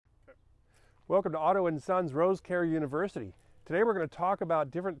Welcome to Otto & Sons Rose Care University. Today we're going to talk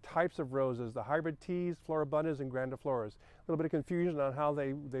about different types of roses, the hybrid teas, Floribundas, and Grandifloras. A little bit of confusion on how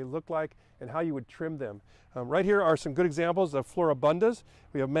they look like and how you would trim them. Right here are some good examples of Floribundas.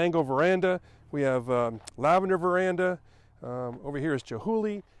 We have Mango Veranda, we have Lavender Veranda, over here is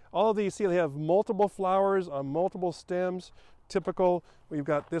Chihuly. All of these, see, they have multiple flowers on multiple stems. Typical, we've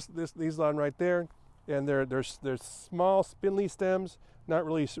got these on right there, and they're small, spindly stems, not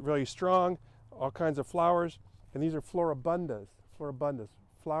really strong. All kinds of flowers, and these are Floribundas,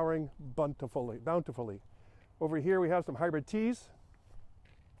 flowering bountifully. Over here we have some hybrid teas.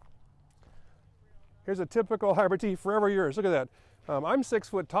 Here's a typical hybrid tea, Forever Yours. Look at that. I'm 6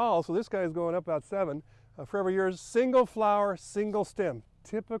 foot tall, so this guy is going up about 7. Forever Yours, single flower, single stem.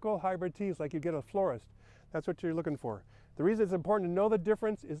 Typical hybrid teas like you get at a florist. That's what you're looking for. The reason it's important to know the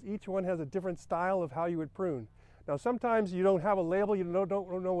difference is each one has a different style of how you would prune. Now sometimes you don't have a label, you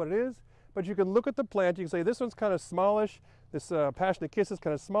don't know what it is, but you can look at the plant, you can say this one's kind of smallish, this Passionate Kiss is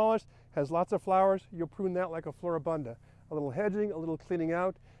kind of smallish, has lots of flowers, you'll prune that like a Floribunda. A little hedging, a little cleaning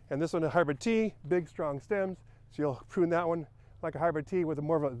out, and this one a hybrid tea, big strong stems, so you'll prune that one like a hybrid tea with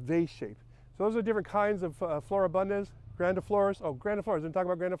more of a vase shape. So those are different kinds of Floribundas, Grandifloras. Oh, Grandifloras, I'm talking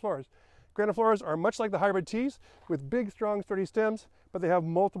about Grandifloras. Grandifloras are much like the hybrid teas with big, strong, sturdy stems, but they have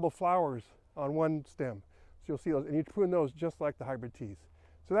multiple flowers on one stem. So you'll see those, and you prune those just like the hybrid teas.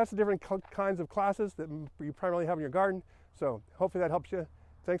 So that's the different kinds of classes that you primarily have in your garden. So hopefully that helps you.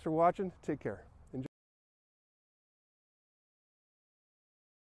 Thanks for watching. Take care.